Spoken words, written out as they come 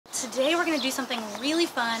today we're going to do something really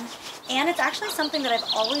fun, and it's actually something that I've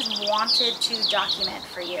always wanted to document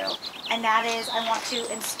for you, and that is I want to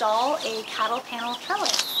install a cattle panel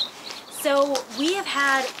trellis. So we have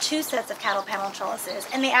had 2 sets of cattle panel trellises,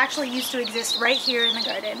 and they actually used to exist right here in the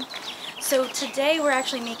garden. So today we're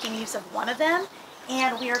actually making use of one of them,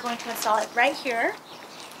 and we are going to install it right here.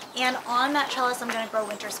 And on that trellis, I'm going to grow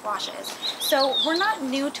winter squashes. So we're not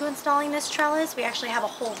new to installing this trellis. We actually have a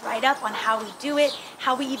whole write-up on how we do it,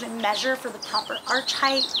 how we even measure for the proper arch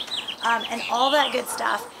height, and all that good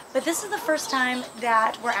stuff. But this is the first time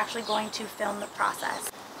that we're actually going to film the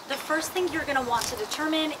process. The first thing you're going to want to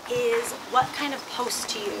determine is what kind of post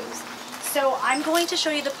to use. So I'm going to show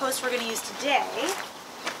you the post we're going to use today.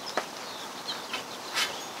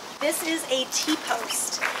 This is a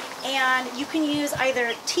T-post, and you can use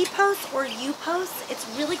either T-posts or U-posts. It's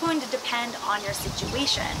really going to depend on your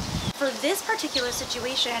situation. For this particular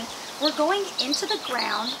situation, we're going into the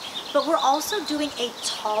ground, but we're also doing a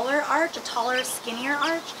taller arch, a taller, skinnier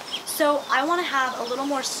arch. So I want to have a little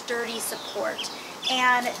more sturdy support,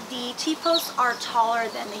 and the T-posts are taller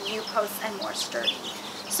than the U-posts and more sturdy.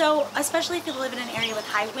 So especially if you live in an area with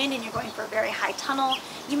high wind and you're going for a very high tunnel,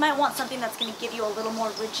 you might want something that's going to give you a little more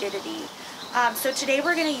rigidity. So today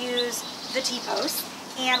we're going to use the T-post,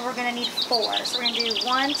 and we're going to need 4. So we're going to do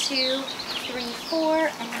 1, 2, 3, 4,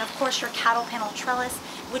 and then of course your cattle panel trellis,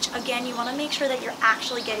 which again, you want to make sure that you're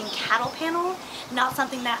actually getting cattle panel, not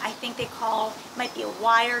something that I think they call, might be a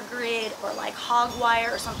wire grid or like hog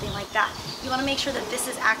wire or something like that. You want to make sure that this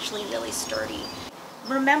is actually really sturdy.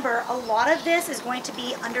 Remember, a lot of this is going to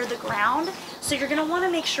be under the ground, so you're going to want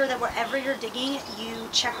to make sure that wherever you're digging, you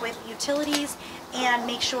check with utilities and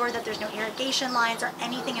make sure that there's no irrigation lines or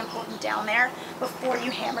anything important down there before you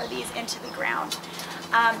hammer these into the ground.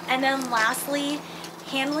 And then lastly,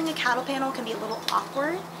 handling a cattle panel can be a little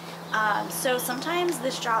awkward. So sometimes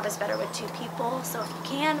this job is better with 2 people, so if you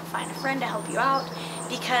can, find a friend to help you out,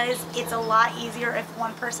 because it's a lot easier if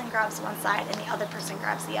one person grabs one side and the other person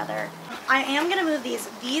grabs the other. I am going to move these.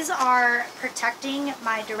 These are protecting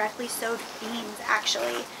my directly sowed beans,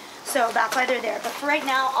 actually, so that's why they're there. But for right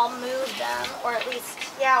now, I'll move them, or at least,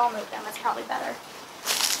 yeah, I'll move them. That's probably better.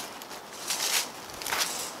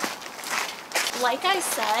 Like I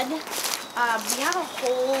said, we have a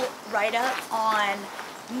whole write-up on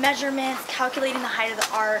measurements, calculating the height of the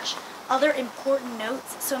arch, other important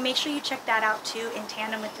notes, so make sure you check that out too in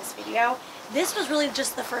tandem with this video. This was really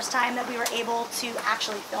just the first time that we were able to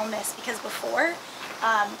actually film this, because before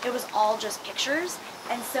it was all just pictures,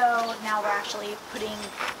 and so now we're actually putting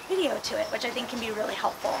video to it, which I think can be really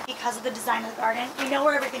helpful. Because of the design of the garden, we know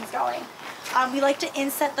where everything's going. We like to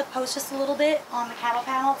inset the post just a little bit on the cattle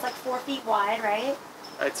panel. It's like 4 feet wide, right?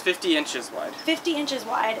 It's 50 inches wide. 50 inches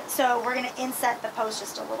wide, so we're going to inset the post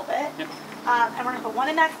just a little bit. Yep. And we're going to put 1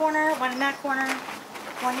 in that corner, 1 in that corner,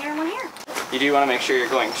 1 here and 1 here. You do want to make sure you're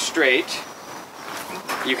going straight.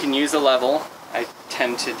 You can use a level. I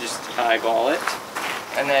tend to just eyeball it.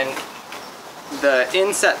 And then the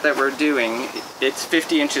inset that we're doing, it's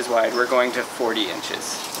 50 inches wide. We're going to 40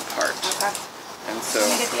 inches apart. Okay. And so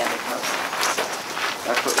let me get the other post.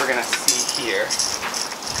 That's what we're going to see here.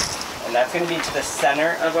 And that's going to be to the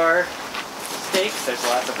center of our stakes. There's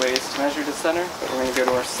lots of ways to measure the center, but we're going to go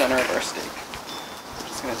to our center of our stake. I'm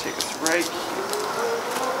just going to take us right here.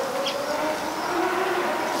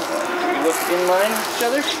 Do we look in line with each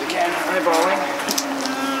other? Again, eyeballing.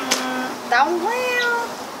 Down well.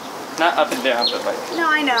 Not up and down, but like... No,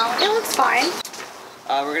 I know. It looks fine.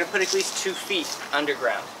 We're going to put at least 2 feet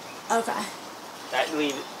underground. Okay.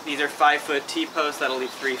 These are 5-foot T-posts. That'll leave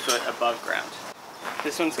 3 foot above ground.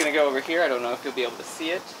 This one's going to go over here. I don't know if you'll be able to see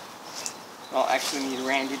it. I'll actually need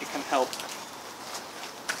Randy to come help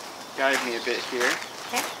guide me a bit here.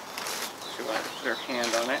 Okay. She will put her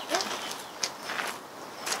hand on it. Yeah.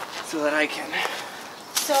 So that I can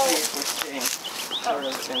see if we're staying sort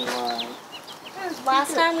of in line.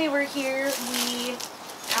 Last time we were here, we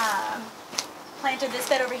planted this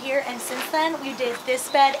bed over here, and since then we did this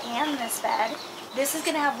bed and this bed. This is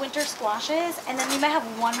going to have winter squashes, and then we might have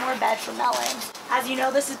 1 more bed for melons. As you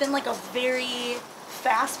know, this has been like a very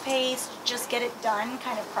fast-paced, just get it done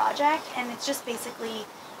kind of project, and it's just basically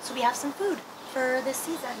so we have some food for this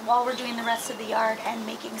season while we're doing the rest of the yard and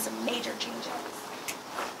making some major changes.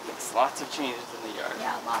 Yes, lots of changes in the yard.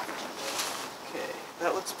 Yeah, lots of changes. Okay,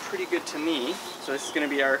 that looks pretty good to me. So this is going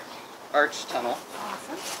to be our arch tunnel.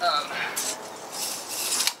 Awesome.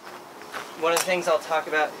 One of the things I'll talk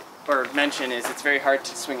about or mention is it's very hard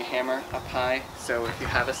to swing a hammer up high, so if you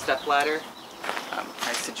have a step ladder,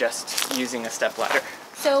 I suggest using a step ladder.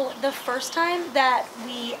 So the first time that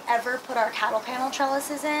we ever put our cattle panel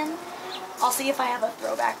trellises in, I'll see if I have a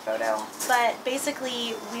throwback photo. But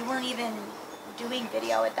basically, we weren't even doing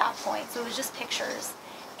video at that point, so it was just pictures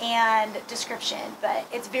and description. But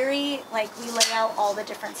it's very, like, we lay out all the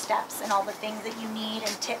different steps and all the things that you need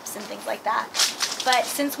and tips and things like that. But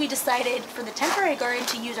since we decided for the temporary garden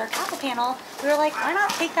to use our castle panel, we were like, why not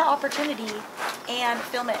take that opportunity and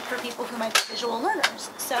film it for people who might be visual learners?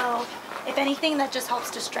 So if anything, that just helps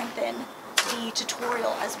to strengthen the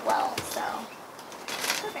tutorial as well. So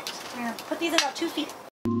perfect. I'm gonna put these about 2 feet.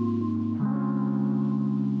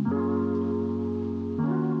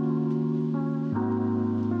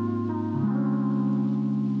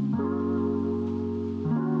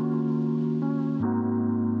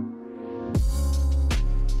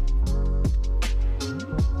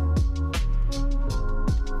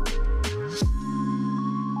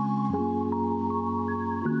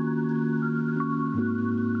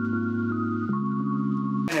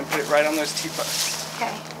 And put it right on those T-posts.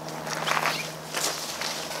 Okay.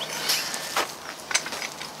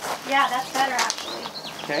 Yeah, that's better actually.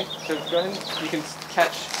 Okay, so go ahead and you can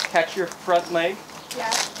catch your front leg. Yeah.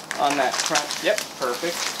 On that front. Yep,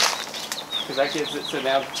 perfect. Because that gives it, so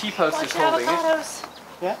now the T-post is holding avocados. it.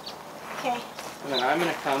 Yeah. Okay. And then I'm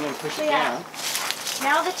going to come and push it down.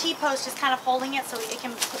 Now the T-post is kind of holding it so it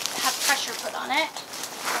can have pressure put on it.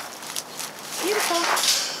 Beautiful.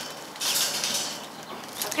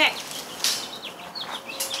 Okay.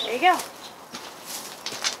 There you go.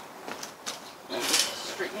 And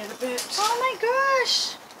straighten it a bit. Oh my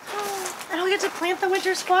gosh. Oh, and we get to plant the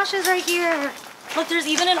winter squashes right here. Look, there's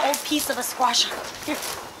even an old piece of a squash here.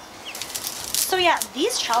 So yeah,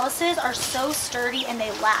 these trellises are so sturdy and they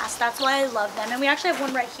last. That's why I love them. And we actually have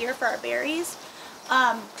one right here for our berries.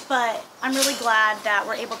 But I'm really glad that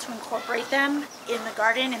we're able to incorporate them in the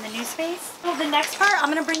garden, in the new space. So the next part, I'm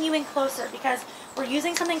gonna bring you in closer because we're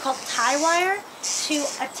using something called tie wire to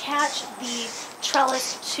attach the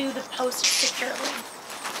trellis to the post securely.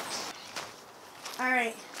 All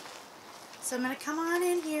right, so I'm gonna come on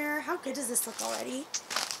in here. How good does this look already?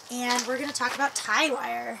 And we're gonna talk about tie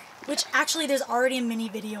wire, which actually there's already a mini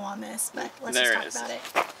video on this, but let's just talk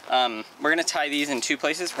about it. We're gonna tie these in 2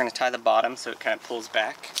 places. We're gonna tie the bottom so it kind of pulls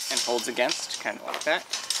back and holds against, kind of like that.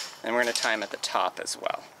 And we're gonna tie them at the top as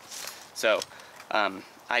well. So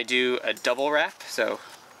I do a double wrap, so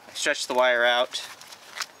I stretch the wire out,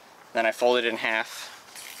 then I fold it in half,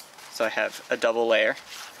 so I have a double layer.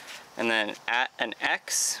 And then at an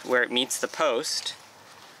X where it meets the post,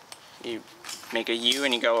 you make a U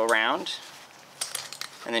and you go around,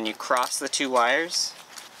 and then you cross the 2 wires,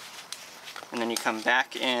 and then you come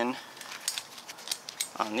back in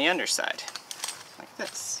on the underside, like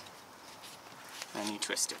this. And you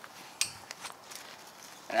twist it.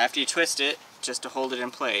 And after you twist it, just to hold it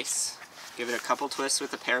in place, give it a couple twists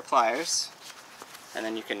with a pair of pliers, and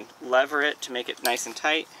then you can lever it to make it nice and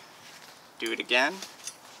tight. Do it again.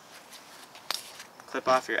 Clip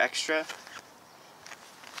off your extra.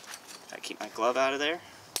 I keep my glove out of there.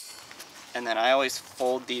 And then I always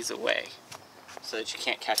fold these away so that you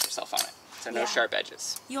can't catch yourself on it. So no sharp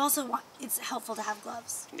edges. You also want, it's helpful to have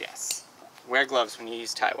gloves. Yes. Wear gloves when you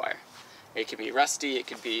use tie wire. It can be rusty, it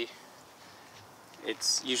could be,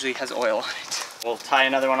 it usually has oil on it. We'll tie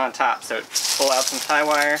another one on top. So pull out some tie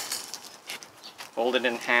wire, fold it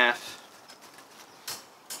in half,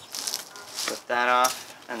 flip that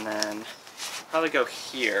off, and then probably go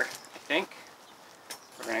here, I think.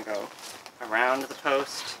 We're gonna go around the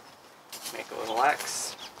post, make a little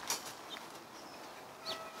X,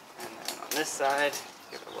 and then on this side,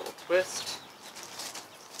 give it a little twist,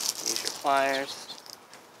 use your pliers,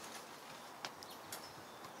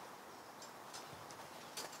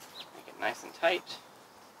 make it nice and tight,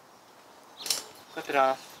 flip it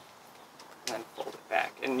off, and then fold it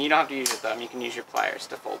back. And you don't have to use your thumb, you can use your pliers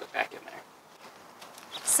to fold it back in there.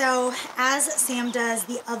 So as Sam does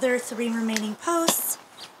the other 3 remaining posts,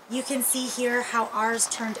 you can see here how ours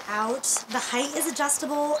turned out. The height is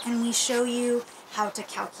adjustable and we show you how to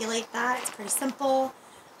calculate that. It's pretty simple.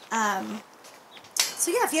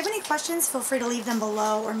 So yeah, if you have any questions, feel free to leave them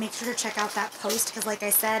below or make sure to check out that post because like I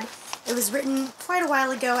said, it was written quite a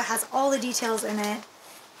while ago. It has all the details in it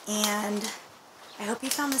and I hope you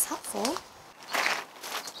found this helpful.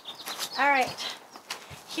 All right.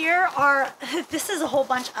 Here are, this is a whole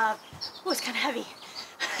bunch of, oh, it's kind of heavy,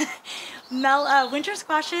 winter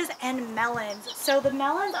squashes and melons. So the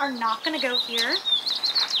melons are not going to go here.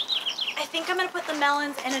 I think I'm going to put the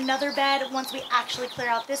melons in another bed once we actually clear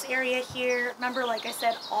out this area here. Remember, like I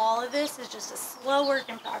said, all of this is just a slow work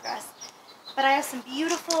in progress. But I have some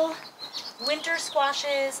beautiful winter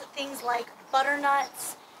squashes, things like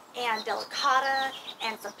butternuts and delicata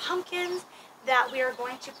and some pumpkins that we are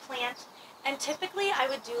going to plant And typically I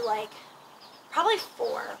would do like probably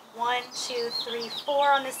 4. 1, 2, 3,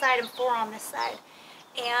 4 on this side and 4 on this side.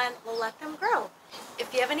 And we'll let them grow.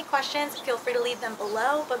 If you have any questions, feel free to leave them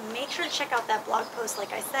below, but make sure to check out that blog post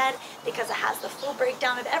like I said, because it has the full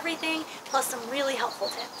breakdown of everything, plus some really helpful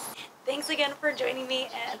tips. Thanks again for joining me,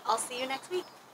 and I'll see you next week.